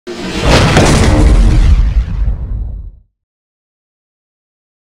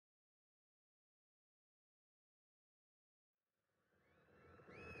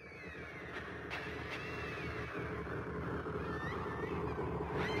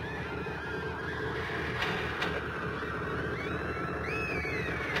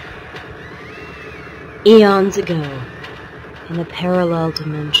Eons ago, in a parallel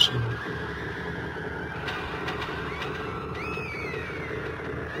dimension,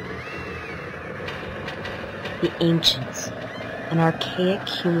 the ancients, an archaic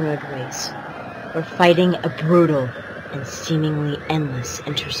humanoid race, were fighting a brutal and seemingly endless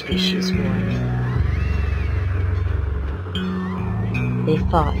interspecies war. They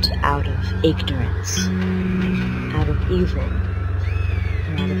fought out of ignorance, out of evil,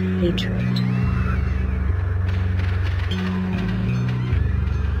 and out of hatred.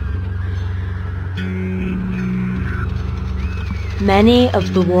 Many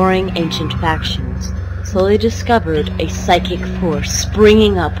of the warring ancient factions slowly discovered a psychic force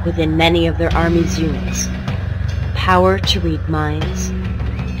springing up within many of their army's units, power to read minds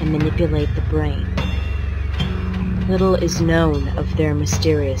and manipulate the brain. Little is known of their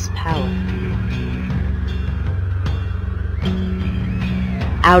mysterious power.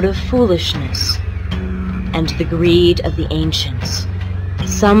 Out of foolishness and the greed of the ancients,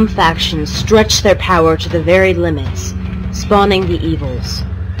 some factions stretched their power to the very limits, spawning the evils.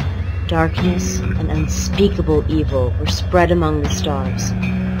 Darkness and unspeakable evil were spread among the stars,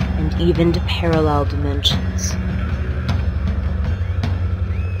 and even to parallel dimensions.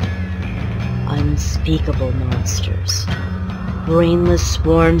 Unspeakable monsters, brainless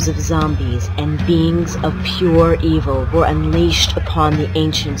swarms of zombies, and beings of pure evil were unleashed upon the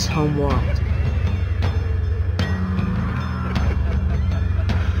ancients' homeworld.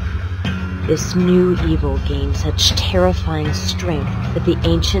 This new evil gained such terrifying strength that the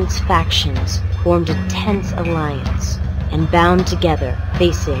ancients' factions formed a tense alliance and bound together,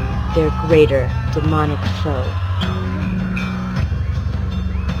 facing their greater demonic foe.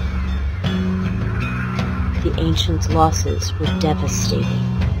 The ancients' losses were devastating.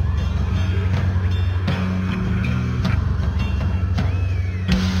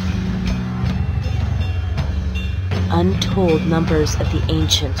 Untold numbers of the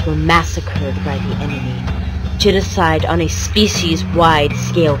ancients were massacred by the enemy. Genocide on a species-wide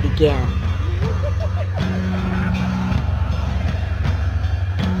scale began.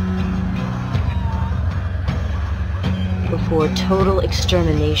 Before total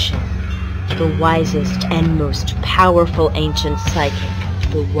extermination, the wisest and most powerful ancient psychic,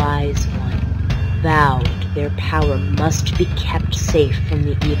 the Wise One, vowed their power must be kept safe from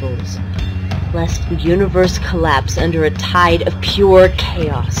the evils, lest the universe collapse under a tide of pure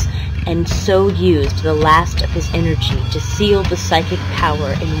chaos, and so used the last of his energy to seal the psychic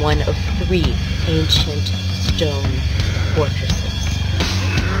power in one of 3 ancient stone fortresses,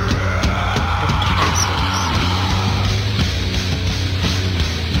 of castles.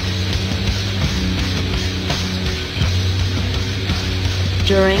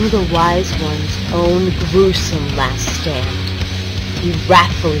 During the Wise One's own gruesome last stand, he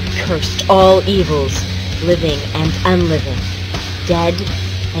wrathfully cursed all evils, living and unliving, dead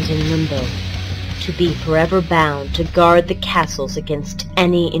and in limbo, to be forever bound to guard the castles against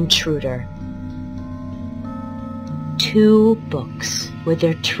any intruder. 2 books, with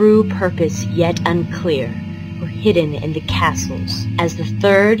their true purpose yet unclear, were hidden in the castles, as the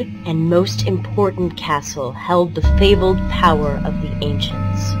 3rd and most important castle held the fabled power of the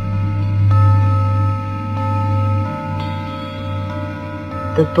ancients.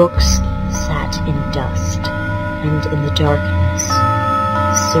 The books sat in dust and in the darkness,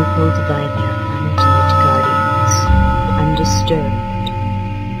 circled by their undead guardians, undisturbed,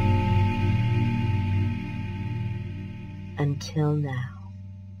 until now.